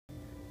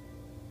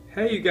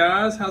Hey you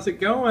guys, how's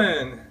it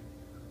going?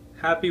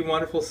 Happy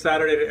wonderful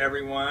Saturday to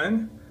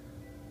everyone.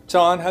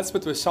 Shon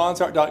Hudspeth with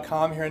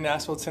shonsart.com here in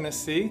Nashville,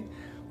 Tennessee.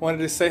 Wanted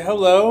to say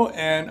hello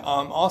and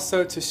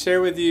also to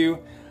share with you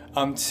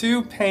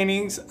two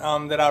paintings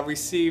that I've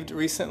received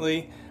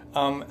recently.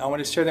 I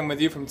want to share them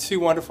with you from two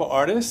wonderful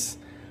artists.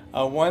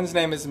 One's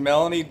name is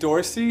Melanie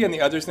Dorsey and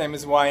the other's name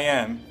is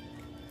Wyanne.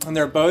 And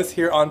they're both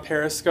here on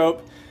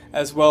Periscope,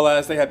 as well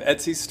as they have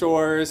Etsy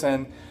stores,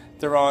 and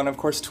they're on, of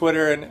course,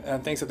 Twitter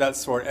and things of that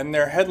sort. And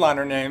their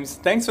headliner names,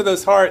 thanks for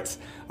those hearts,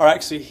 are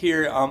actually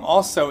here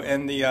also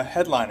in the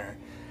headliner.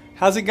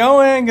 How's it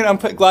going? I'm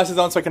putting glasses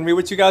on so I can read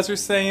what you guys are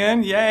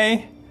saying.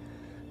 Yay.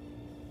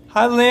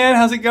 Hi, Lynn.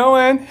 How's it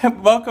going?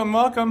 Welcome,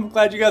 welcome.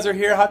 Glad you guys are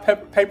here. Hi,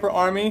 Paper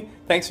Army.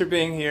 Thanks for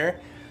being here.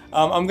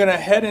 I'm going to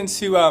head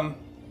into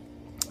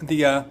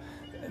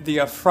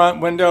the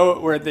front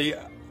window where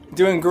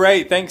doing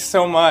great. Thanks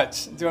so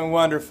much. Doing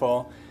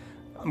wonderful.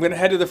 I'm going to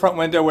head to the front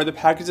window where the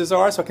packages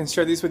are so I can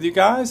share these with you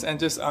guys. And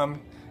just,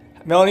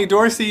 Melanie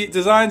Dorsey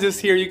Designs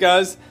is here, you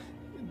guys.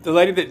 The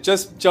lady that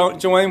just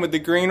joined with the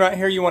green right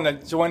here, you want to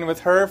join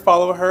with her,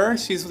 follow her.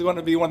 She's going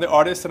to be one of the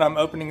artists that I'm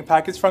opening a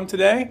package from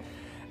today.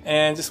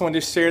 And just wanted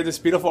to share this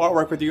beautiful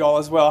artwork with you all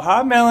as well.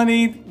 Hi,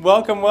 Melanie.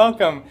 Welcome,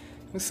 welcome.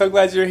 I'm so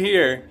glad you're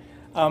here.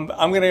 I'm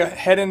going to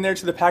head in there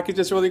to the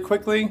packages really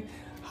quickly.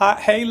 Hi,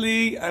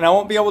 Haley. And I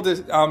won't be able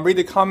to read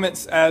the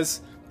comments as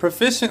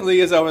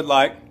proficiently as I would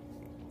like,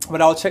 but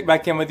I'll check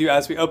back in with you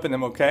as we open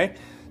them, okay?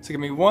 So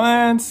give me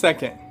 1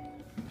 second.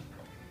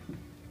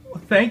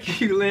 Well, thank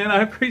you, Lynn.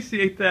 I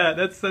appreciate that.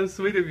 That's so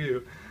sweet of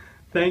you.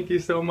 Thank you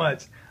so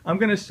much. I'm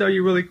going to show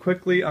you really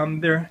quickly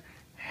their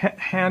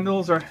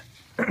handles are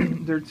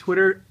their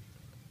Twitter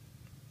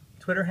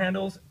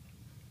handles.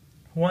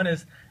 One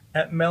is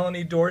at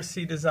Melanie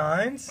Dorsey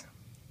Designs,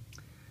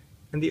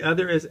 and the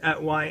other is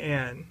at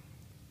Wyanne.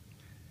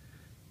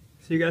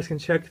 So you guys can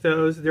check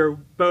those. They're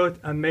both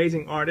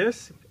amazing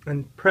artists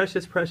and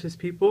precious, precious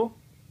people.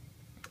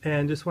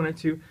 And just wanted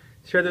to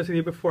share those with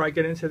you before I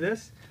get into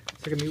this.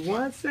 So give me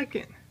 1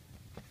 second.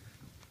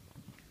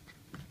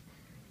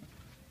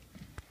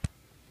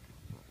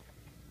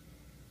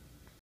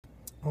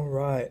 All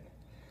right.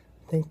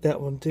 I think that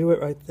will do it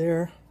right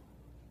there.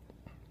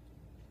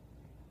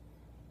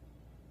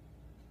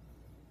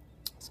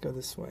 Let's go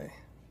this way.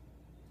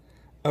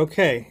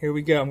 Okay, here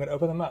we go. I'm going to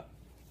open them up.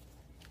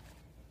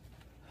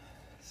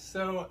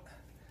 So,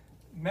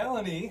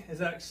 Melanie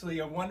is actually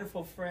a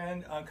wonderful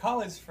friend, a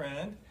college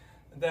friend,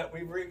 that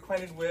we've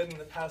reacquainted with in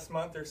the past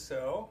month or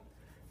so.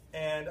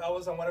 And I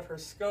was on one of her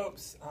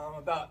scopes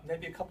about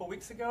maybe a couple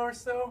weeks ago or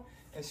so,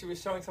 and she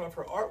was showing some of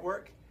her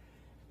artwork.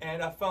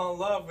 And I fell in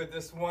love with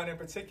this one in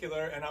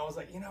particular, and I was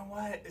like, you know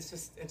what?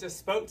 It just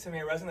spoke to me,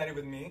 it resonated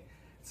with me.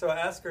 So I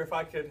asked her if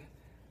I could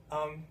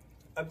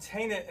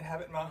obtain it and have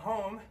it in my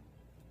home.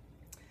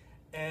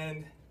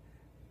 And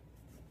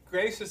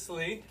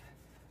graciously,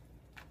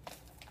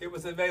 it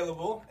was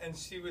available, and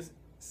she was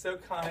so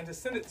kind to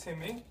send it to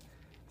me.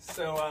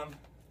 So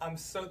I'm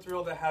so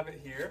thrilled to have it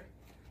here.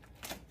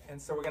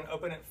 And so we're going to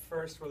open it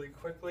first really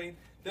quickly.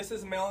 This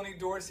is Melanie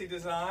Dorsey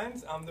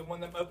Designs. I'm the one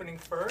that I'm opening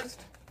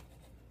first.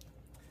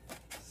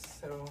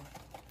 So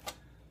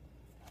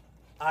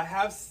I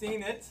have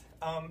seen it,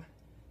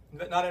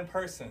 but not in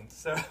person.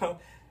 So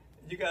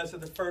you guys are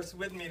the first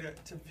with me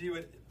to view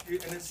it,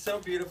 and it's so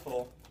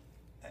beautiful.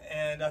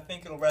 And I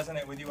think it'll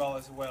resonate with you all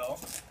as well.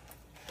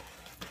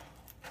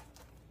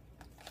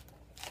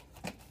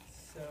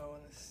 So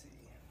let's see.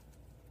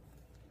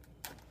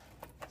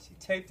 She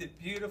taped it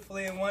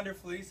beautifully and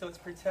wonderfully so it's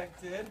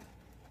protected.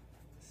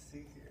 Let's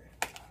see here.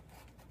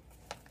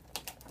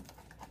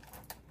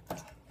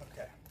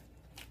 Okay.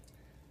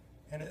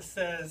 And it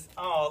says,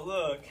 oh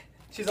look,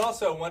 she's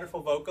also a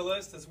wonderful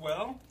vocalist as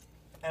well.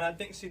 And I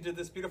think she did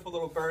this beautiful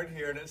little bird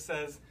here, and it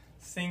says,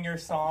 sing your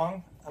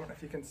song. I don't know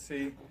if you can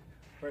see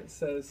where it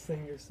says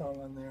sing your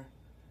song on there.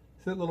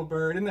 See that little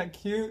bird? Isn't that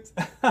cute?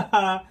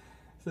 It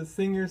says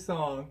sing your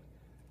song.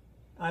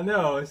 I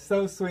know, it's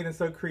so sweet and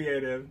so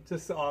creative.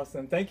 Just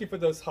awesome. Thank you for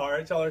those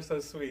hearts. Y'all are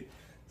so sweet.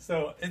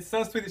 So it's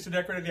so sweet that she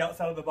decorated the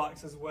outside of the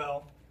box as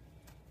well.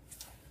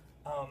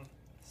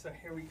 So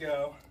here we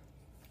go.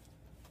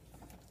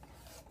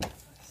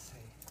 Let's see.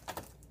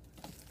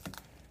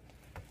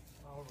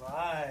 All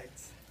right.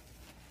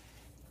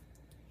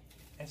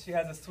 And she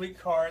has a sweet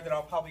card that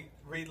I'll probably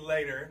read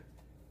later,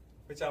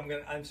 which I'm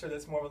sure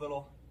that's more of a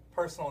little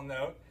personal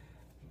note.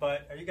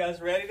 But are you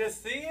guys ready to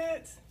see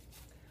it?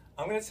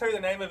 I'm going to tell you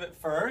the name of it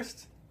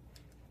first.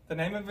 The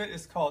name of it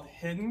is called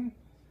Hidden,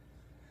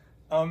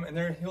 and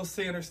there you'll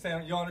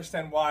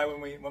understand why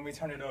when we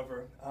turn it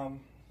over.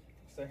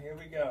 So here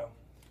we go.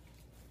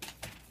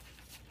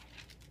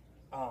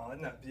 Oh,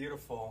 isn't that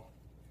beautiful?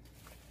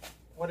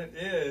 What it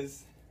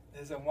is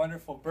a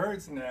wonderful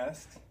bird's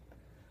nest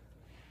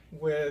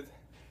with.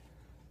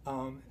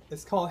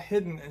 It's called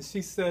Hidden, and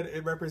she said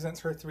it represents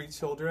her 3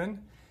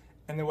 children,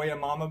 and the way a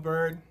mama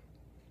bird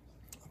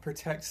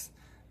protects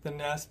the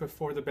nest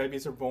before the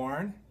babies are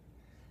born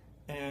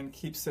and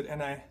keeps it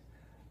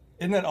in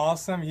Isn't that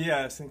awesome?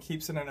 Yes, and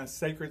keeps it in a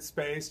sacred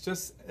space,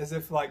 just as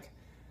if like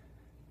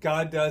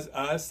God does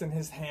us in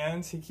his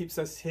hands. He keeps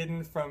us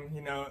hidden from,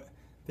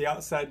 the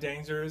outside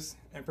dangers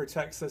and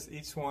protects us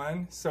each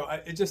one. So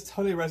it just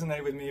totally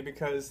resonated with me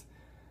because,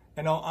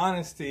 in all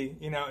honesty,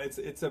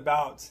 it's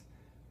about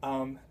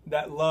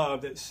that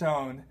love that's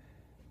shown.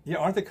 Yeah,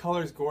 aren't the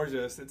colors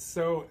gorgeous? It's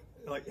so,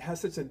 it has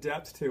such a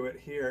depth to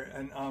it here.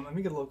 And let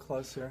me get a little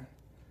closer. Let me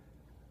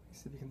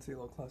see if you can see a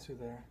little closer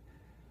there.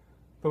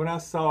 But when I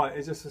saw it,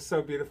 it just was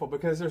so beautiful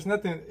because there's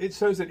nothing, it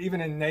shows that even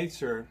in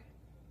nature,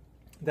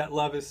 that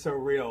love is so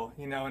real,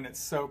 and it's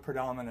so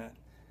predominant.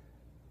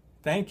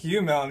 Thank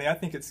you, Melanie. I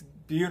think it's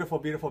beautiful,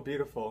 beautiful,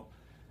 beautiful.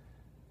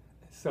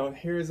 So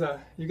here's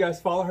you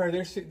guys follow her.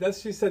 There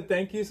she said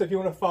thank you. So if you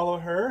want to follow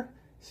her,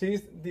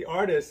 she's the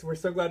artist. We're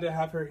so glad to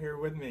have her here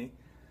with me.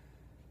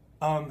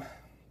 And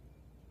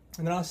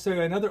then I'll show you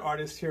another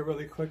artist here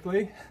really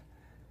quickly.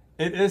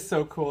 It is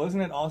so cool.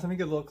 Isn't it awesome? Let me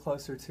get a little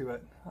closer to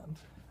it.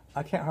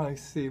 I can't hardly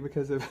see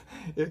because of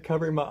it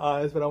covering my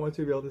eyes, but I want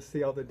you to be able to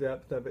see all the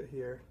depth of it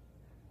here.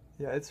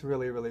 Yeah, it's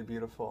really, really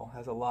beautiful.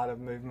 Has a lot of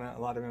movement, a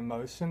lot of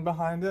emotion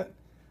behind it.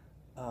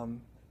 And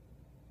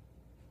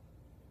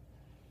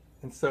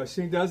so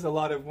she does a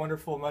lot of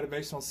wonderful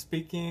motivational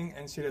speaking,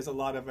 and she does a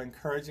lot of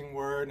encouraging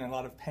word and a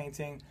lot of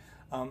painting,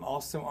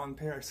 also on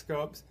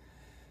Periscopes.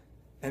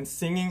 And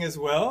singing as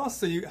well.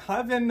 So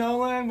hi Ben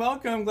Nolan,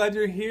 welcome, glad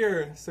you're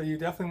here. So you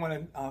definitely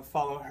want to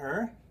follow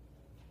her.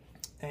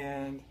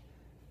 And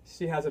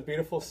she has a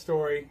beautiful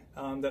story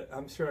that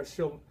I'm sure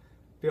she'll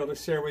be able to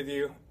share with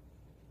you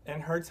in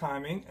her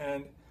timing.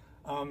 And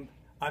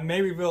I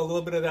may reveal a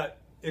little bit of that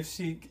if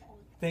she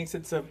thinks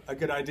it's a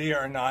good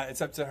idea or not.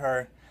 It's up to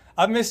her.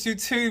 I've missed you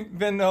too,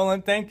 Ben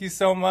Nolan. Thank you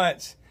so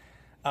much.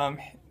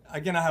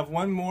 Again, I have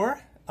one more.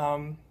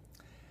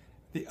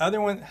 The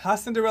other one, Hi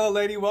Cinderella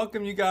Lady,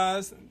 welcome you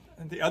guys.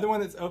 The other one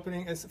that's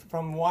opening is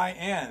from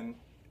Wyanne.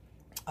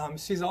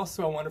 She's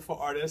also a wonderful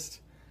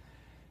artist.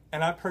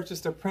 And I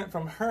purchased a print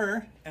from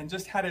her and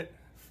just had it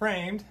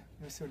framed.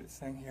 Let me see what it's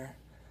saying here.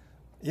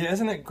 Yeah,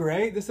 isn't it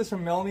great? This is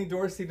from Melanie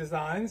Dorsey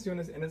Designs, and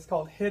it's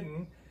called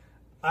Hidden.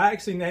 I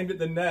actually named it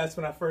The Nest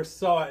when I first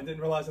saw it and didn't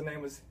realize the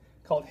name was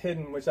called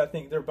Hidden, which I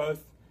think they're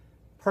both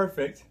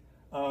perfect.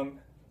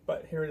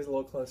 But here it is a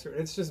little closer.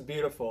 It's just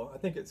beautiful. I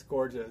think it's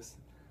gorgeous.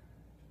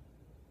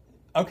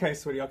 Okay,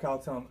 sweetie, okay, I'll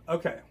tell them.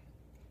 Okay,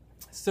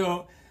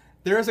 so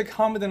there is a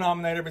common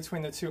denominator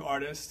between the two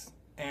artists,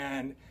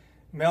 and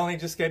Melanie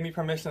just gave me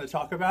permission to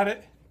talk about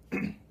it,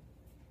 and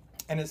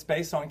it's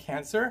based on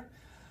cancer.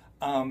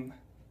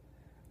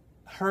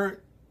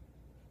 Her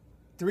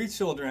 3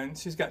 children,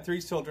 she's got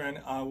 3 children.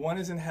 One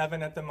is in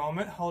heaven at the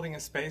moment, holding a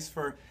space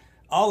for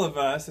all of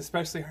us,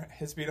 especially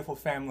his beautiful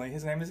family.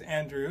 His name is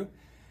Andrew,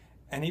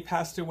 and he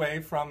passed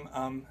away from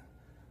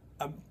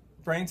a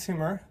brain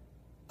tumor.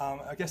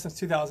 I guess in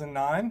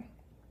 2009,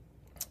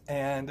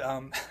 and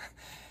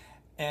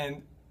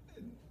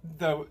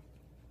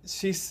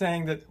she's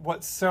saying that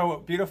what's so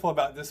beautiful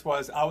about this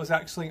was I was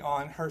actually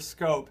on her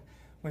scope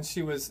when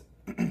she was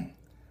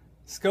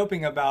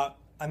scoping about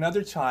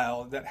another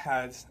child that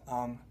had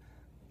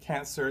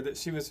cancer that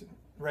she was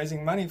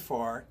raising money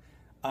for,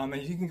 and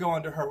you can go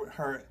onto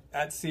her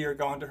Etsy or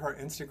go onto her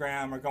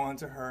Instagram or go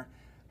onto her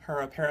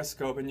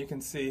Periscope, and you can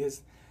see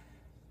his.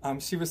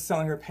 She was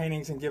selling her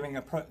paintings and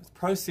giving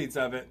proceeds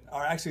of it,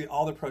 or actually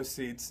all the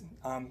proceeds,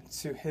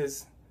 to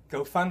his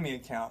GoFundMe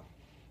account.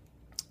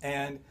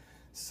 And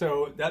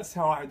so that's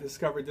how I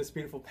discovered this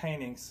beautiful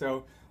painting.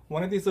 So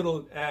one of these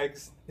little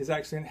eggs is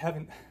actually in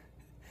heaven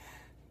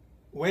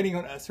waiting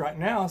on us right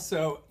now.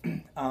 So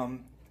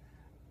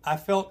I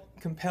felt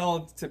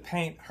compelled to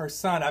paint her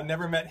son. I've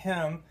never met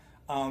him,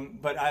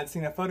 but I had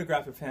seen a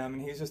photograph of him,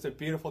 and he's just a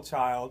beautiful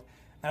child.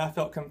 And I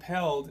felt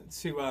compelled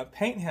to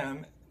paint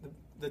him,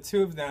 the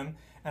 2 of them,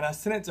 and I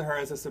sent it to her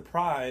as a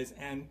surprise,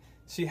 and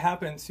she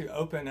happened to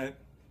open it.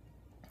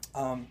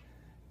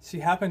 She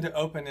happened to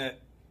open it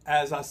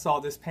as I saw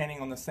this painting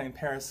on the same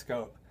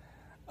Periscope.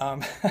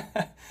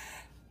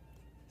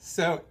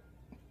 So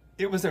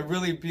it was a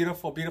really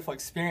beautiful, beautiful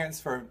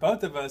experience for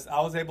both of us. I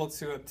was able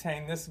to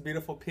obtain this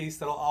beautiful piece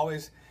that'll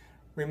always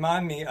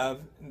remind me of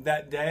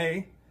that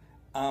day.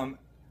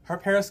 Her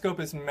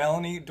Periscope is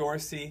Melanie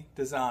Dorsey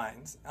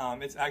Designs.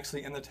 It's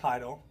actually in the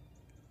title.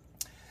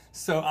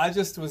 So I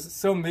just was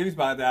so moved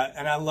by that,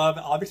 and I love,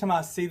 every time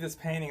I see this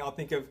painting, I'll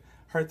think of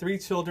her 3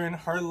 children,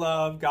 her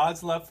love,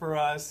 God's love for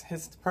us,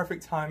 his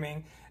perfect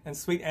timing, and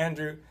sweet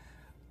Andrew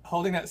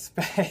holding that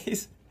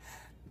space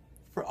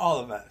for all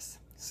of us.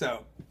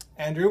 So,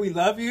 Andrew, we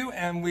love you,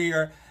 and we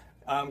are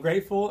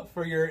grateful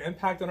for your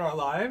impact on our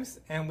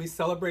lives, and we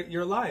celebrate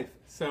your life.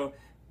 So,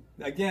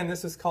 again,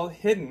 this is called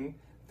Hidden,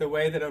 the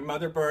way that a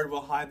mother bird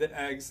will hide the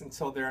eggs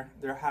until they're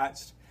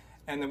hatched,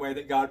 and the way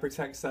that God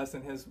protects us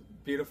in his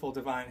beautiful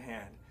divine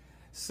hand.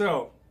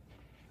 So,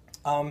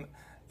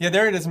 yeah,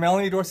 there it is,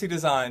 Melanie Dorsey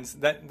Designs.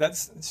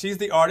 She's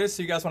the artist,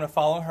 so you guys want to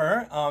follow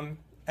her,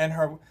 and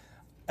her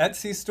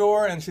Etsy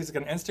store, and she's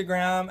got an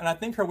Instagram, and I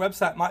think her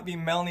website might be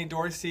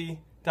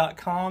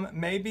melaniedorsey.com,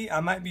 maybe.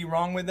 I might be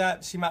wrong with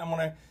that. She might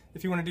want to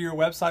if you want to do your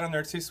website on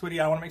there too, sweetie,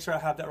 I want to make sure I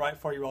have that right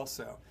for you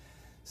also.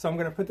 So I'm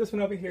going to put this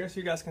one over here so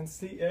you guys can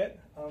see it.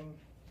 Let's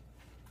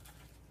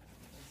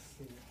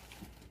see.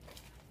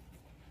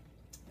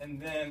 And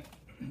then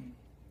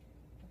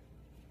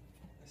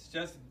it's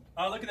just,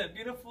 oh, look at that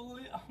beautiful,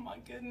 oh my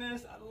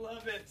goodness, I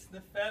love it. It's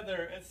the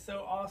feather, it's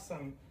so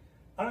awesome.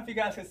 I don't know if you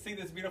guys can see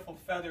this beautiful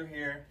feather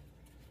here.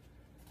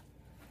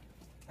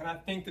 And I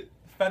think that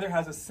feather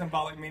has a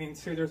symbolic meaning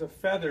too. There's a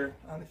feather,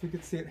 I don't know if you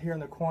could see it here in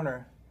the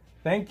corner.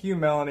 Thank you,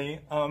 Melanie.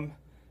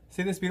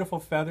 See this beautiful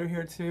feather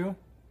here too?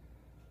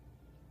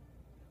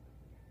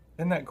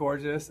 Isn't that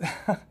gorgeous?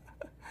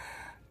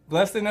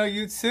 Blessed to know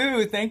you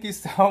too. Thank you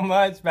so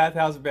much,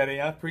 Bathhouse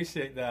Betty. I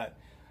appreciate that.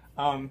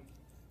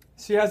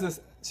 She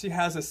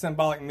has a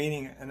symbolic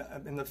meaning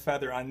in the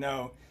feather. I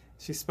know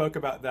she spoke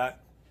about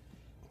that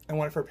in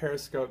one of her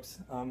periscopes.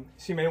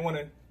 She may want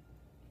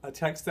to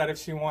text that if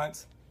she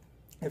wants.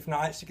 If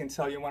not, she can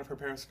tell you in one of her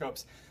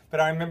periscopes. But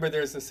I remember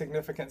there's a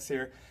significance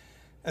here,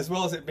 as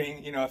well as it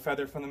being, you know, a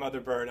feather from the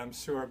mother bird, I'm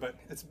sure. But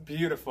it's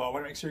beautiful. I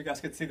want to make sure you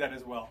guys could see that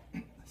as well.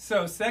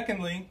 So,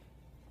 secondly,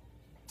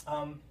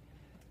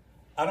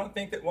 I don't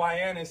think that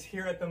Wyanne is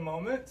here at the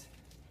moment,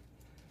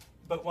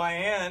 but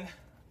Wyanne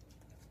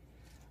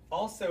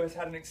also has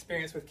had an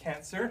experience with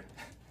cancer,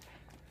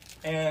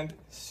 and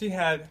she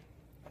had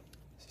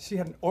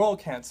an oral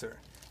cancer,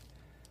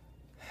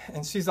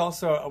 and she's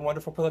also a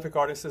wonderful prolific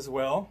artist as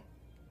well,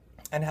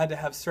 and had to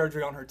have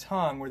surgery on her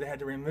tongue where they had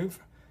to remove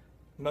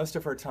most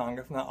of her tongue,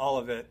 if not all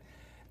of it,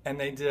 and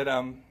they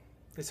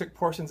took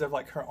portions of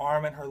like her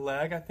arm and her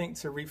leg, I think,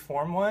 to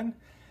reform one.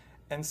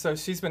 And so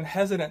she's been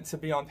hesitant to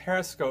be on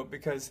Periscope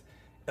because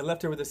it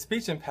left her with a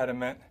speech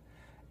impediment,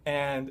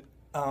 and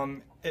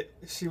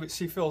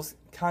she feels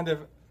kind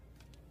of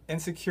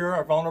insecure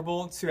or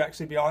vulnerable to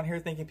actually be on here,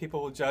 thinking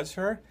people will judge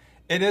her.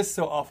 It is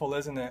so awful,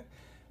 isn't it?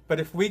 But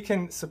if we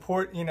can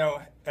support, you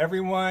know,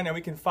 everyone, and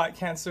we can fight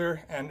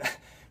cancer, and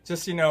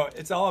just, you know,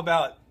 it's all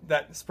about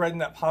that, spreading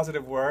that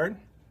positive word.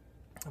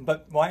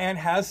 But Wyanne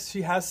has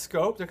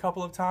scoped a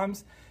couple of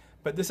times,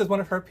 but this is one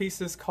of her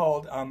pieces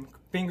called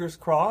Fingers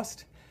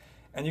Crossed.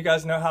 And you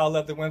guys know how I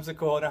love the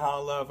whimsical and how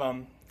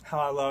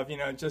I love, you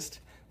know,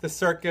 just the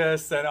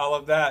circus and all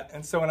of that.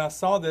 And so when I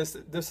saw this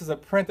is a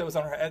print that was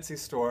on her Etsy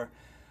store.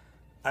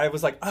 I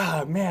was like,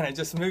 oh man, it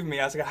just moved me.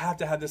 I was like, I have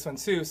to have this one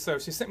too. So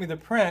she sent me the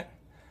print.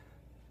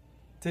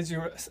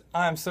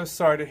 I'm so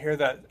sorry to hear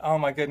that. Oh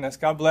my goodness,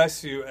 God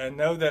bless you. And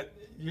know that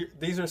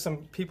these are some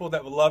people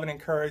that will love and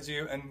encourage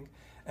you,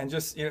 and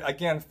just, you know,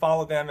 again,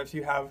 follow them if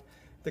you have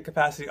the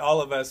capacity,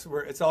 all of us,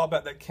 where it's all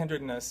about that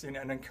kindredness, you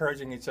know, and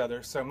encouraging each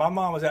other. So my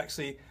mom was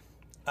actually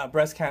a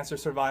breast cancer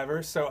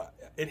survivor, so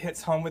it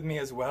hits home with me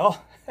as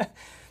well.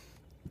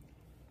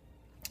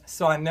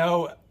 So I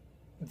know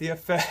the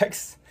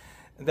effects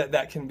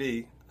that can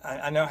be.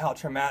 I know how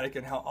traumatic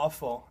and how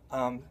awful.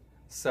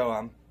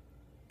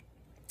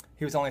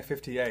 He was only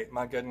 58,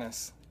 my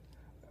goodness.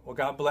 Well,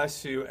 God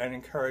bless you and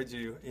encourage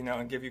you, you know,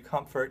 and give you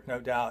comfort, no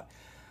doubt.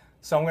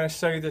 So I'm going to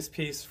show you this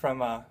piece from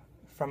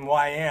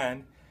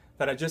Wyanne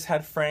that I just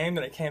had framed,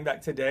 and it came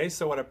back today.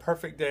 So what a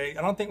perfect day.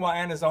 I don't think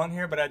Wyanne is on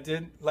here, but I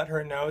did let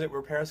her know that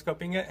we're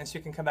periscoping it, and she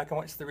can come back and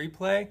watch the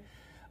replay.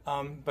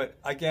 But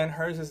again,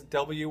 hers is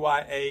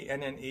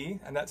Wyanne,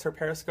 and that's her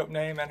periscope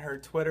name and her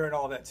Twitter and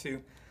all that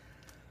too.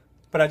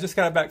 But I just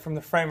got it back from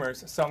the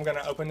framers, so I'm going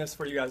to open this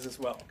for you guys as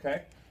well,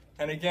 okay?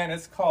 And again,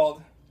 it's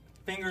called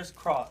Fingers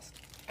Crossed.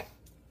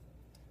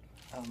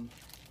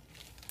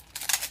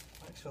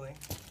 Actually,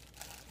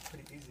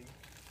 pretty easy.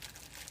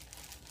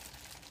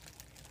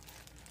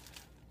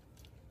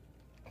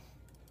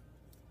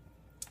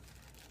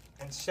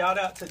 And shout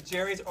out to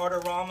Jerry's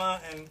Artorama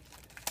and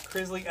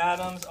Crisley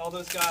Adams, all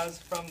those guys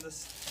from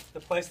the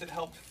place that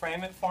helped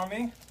frame it for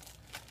me.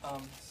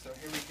 So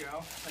here we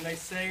go. And they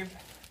saved,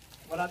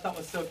 what I thought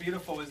was so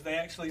beautiful is they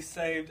actually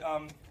saved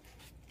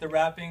the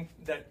wrapping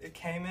that it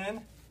came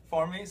in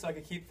for me, so I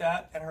could keep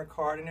that and her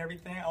card and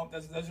everything.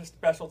 Those are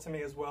special to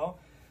me as well,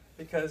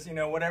 because, you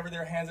know, whatever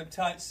their hands have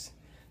touched,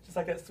 just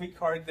like that sweet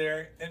card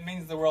there, it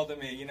means the world to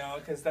me, you know,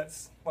 because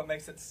that's what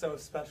makes it so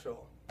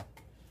special.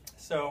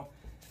 So,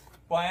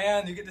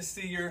 Wyanne, you get to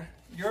see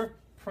your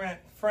print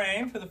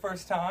frame for the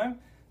first time.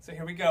 So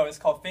here we go. It's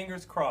called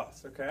Fingers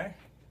Crossed, okay?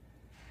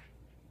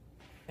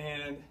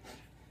 And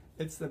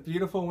it's the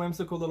beautiful,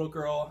 whimsical little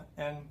girl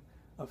in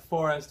a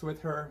forest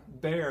with her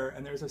bear,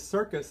 and there's a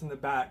circus in the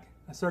back,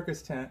 a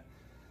circus tent.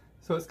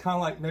 So it's kind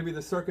of like maybe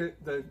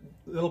the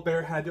little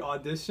bear had to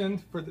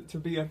audition to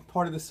be a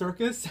part of the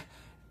circus,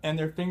 and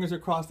their fingers are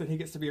crossed that he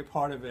gets to be a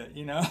part of it,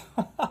 you know?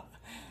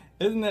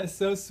 Isn't that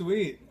so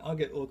sweet? I'll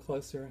get a little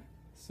closer.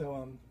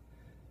 So,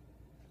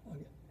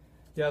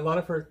 yeah, a lot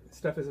of her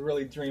stuff is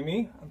really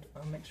dreamy.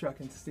 I'll make sure I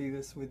can see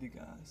this with you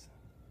guys.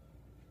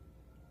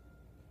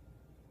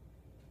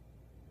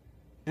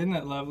 Isn't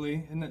that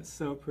lovely? Isn't that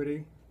so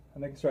pretty?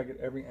 I'm making sure I get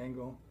every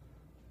angle.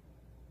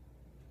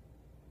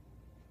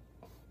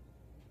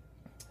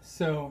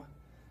 So,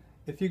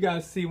 if you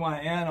guys see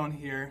Wyanne on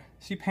here,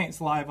 she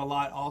paints live a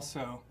lot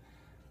also.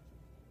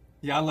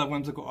 Yeah, I love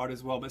whimsical art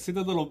as well, but see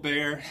the little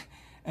bear?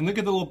 And look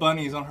at the little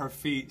bunnies on her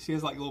feet. She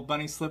has like little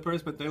bunny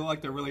slippers, but they look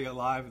like they're really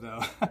alive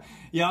though.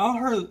 Yeah,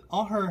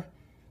 all her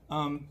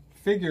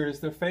figures,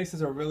 their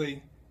faces are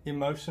really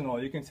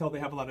emotional. You can tell they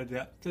have a lot of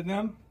depth to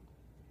them.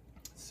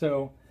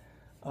 So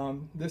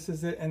this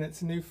is it in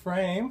its new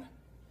frame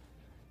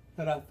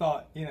that I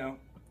thought, you know,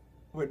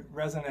 would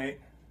resonate.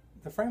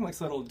 The frame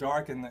looks a little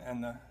dark in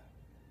the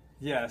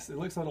yes, it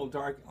looks a little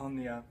dark on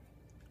the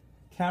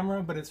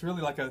camera, but it's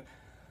really like a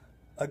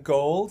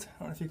gold. I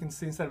don't know if you can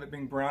see, instead of it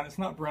being brown, it's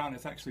not brown,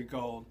 it's actually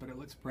gold, but it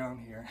looks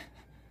brown here.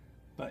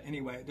 But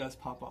anyway, it does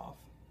pop off.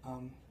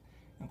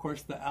 Of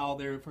course, the owl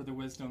there for the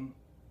wisdom.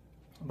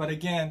 But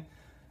again,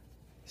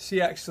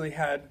 she actually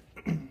had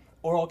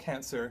oral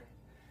cancer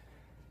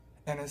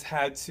and has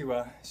had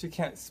to, she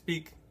can't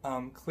speak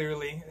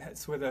clearly.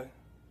 It's with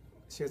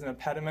she has an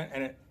impediment,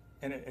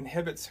 and it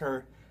inhibits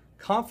her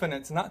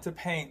confidence not to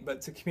paint,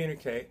 but to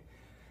communicate.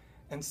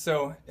 And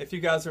so if you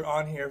guys are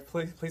on here,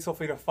 please feel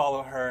free to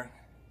follow her.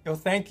 Oh,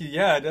 thank you.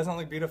 Yeah, it doesn't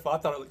look beautiful. I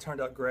thought it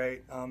turned out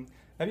great.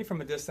 Maybe from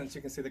a distance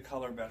you can see the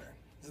color better.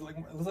 Does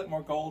it look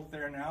more gold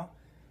there now?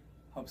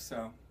 Hope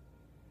so.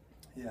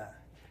 Yeah.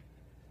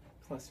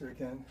 Closer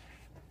again.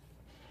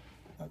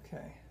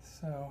 Okay,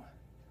 so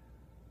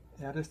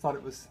yeah, I just thought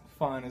it was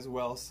fun as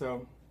well.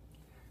 So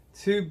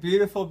two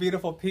beautiful,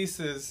 beautiful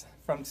pieces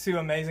from two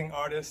amazing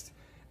artists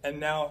and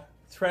now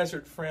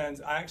treasured friends.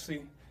 I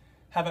actually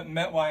haven't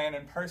met Wyanne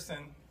in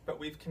person, but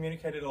we've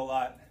communicated a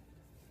lot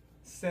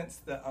since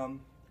the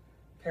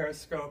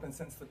Periscope and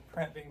since the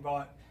print being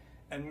bought.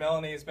 And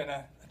Melanie has been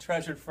a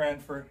treasured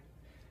friend for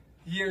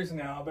years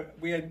now, but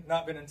we had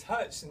not been in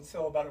touch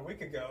until about a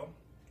week ago,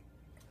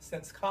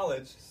 since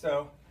college.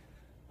 So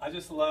I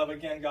just love,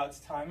 again, God's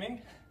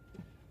timing,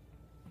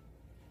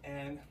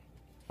 and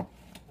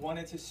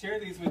wanted to share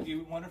these with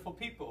you wonderful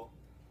people.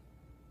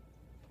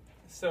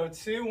 So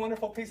two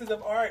wonderful pieces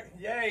of art.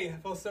 Yay,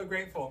 I feel so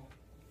grateful.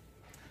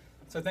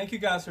 So thank you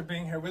guys for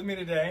being here with me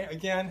today.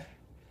 Again,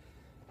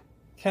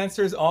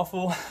 cancer is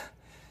awful.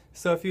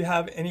 So if you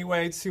have any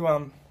way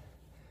to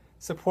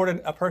support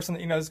a person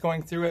that you know is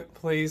going through it,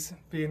 please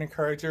be an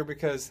encourager,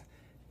 because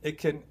it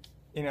can,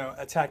 you know,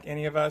 attack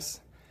any of us.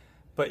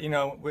 But, you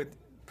know, with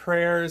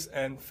prayers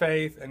and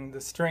faith and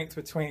the strength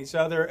between each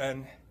other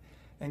and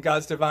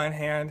God's divine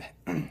hand,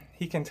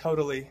 He can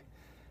totally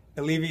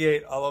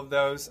alleviate all of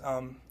those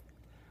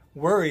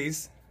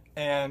worries,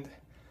 and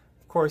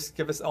of course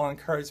give us all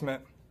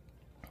encouragement.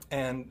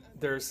 And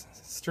there's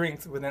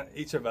strength within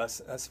each of us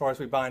as far as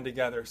we bind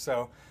together.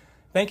 So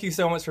thank you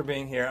so much for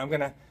being here. I'm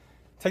going to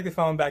take the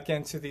phone back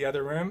into the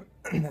other room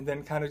and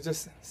then kind of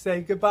just say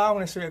goodbye. I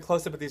want to show you a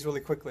close-up of these really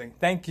quickly.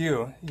 Thank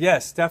you.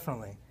 Yes,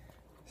 definitely.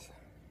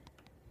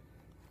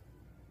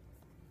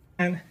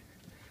 And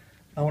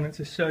I wanted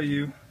to show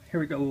you, here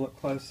we go, a little up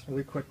close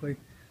really quickly.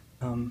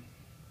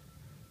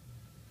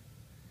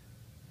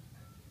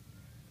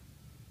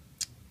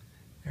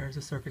 There's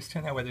a circus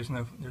tent. That way there's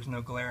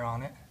no glare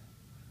on it,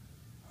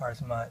 or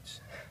as much.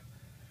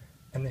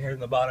 And then here at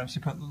the bottom, she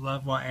put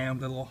 "Love Wyanne"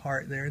 with a little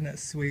heart there. Isn't that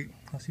sweet?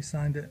 How she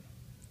signed it.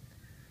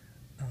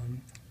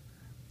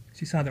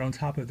 She signed it on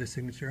top of the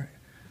signature,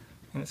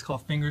 and it's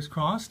called "Fingers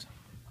Crossed."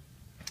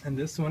 And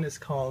this one is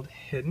called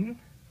 "Hidden."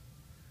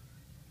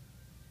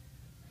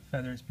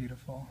 Feather is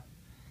beautiful.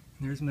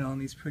 And there's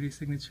Melanie's pretty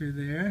signature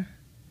there.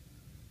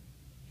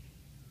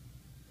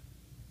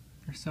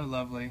 They're so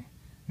lovely.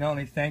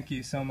 Melanie, thank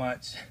you so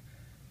much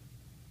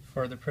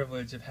for the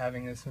privilege of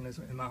having this one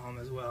in my home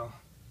as well.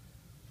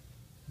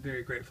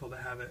 Very grateful to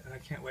have it, and I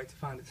can't wait to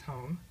find its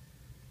home.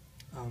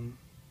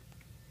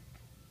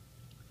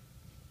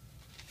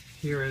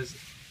 Here is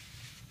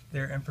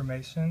their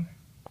information.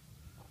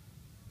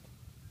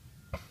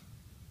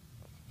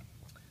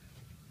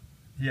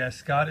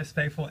 Yes, God is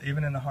faithful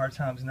even in the hard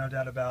times, no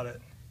doubt about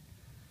it.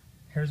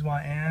 Here's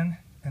Wyanne,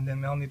 and then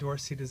Melanie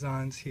Dorsey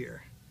Designs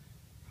here.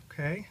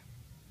 Okay?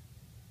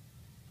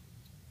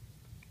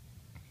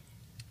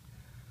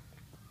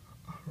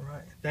 All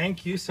right.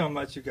 Thank you so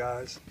much, you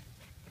guys.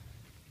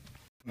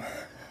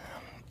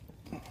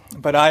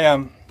 But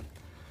I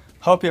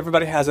hope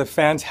everybody has a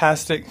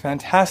fantastic,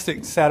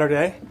 fantastic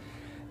Saturday,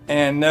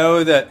 and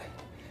know that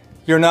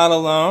you're not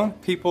alone.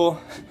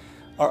 People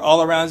are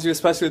all around you,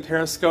 especially with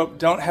Periscope.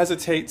 Don't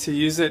hesitate to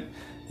use it,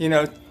 you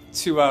know,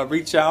 to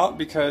reach out,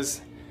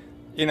 because,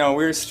 you know,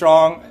 we're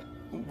strong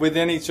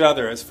within each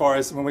other as far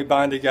as when we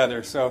bind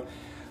together. So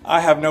I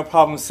have no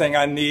problem saying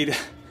I need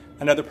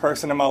another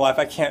person in my life.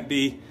 I can't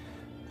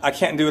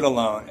do it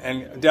alone.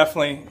 And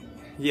definitely,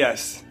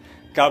 yes,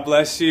 God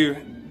bless you,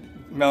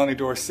 Melanie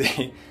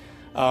Dorsey,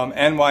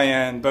 and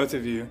Wyanne, both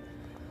of you.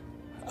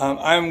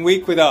 I'm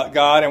weak without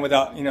God and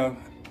without, you know,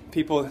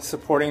 people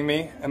supporting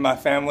me and my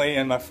family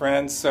and my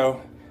friends.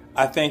 So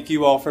I thank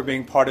you all for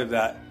being part of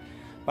that.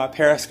 My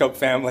Periscope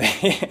family,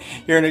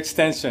 you're an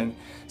extension.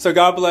 So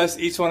God bless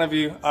each one of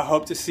you. I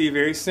hope to see you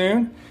very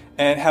soon,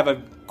 and have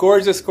a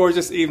gorgeous,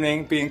 gorgeous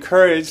evening. Be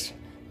encouraged,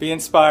 be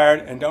inspired,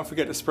 and don't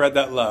forget to spread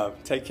that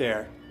love. Take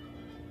care.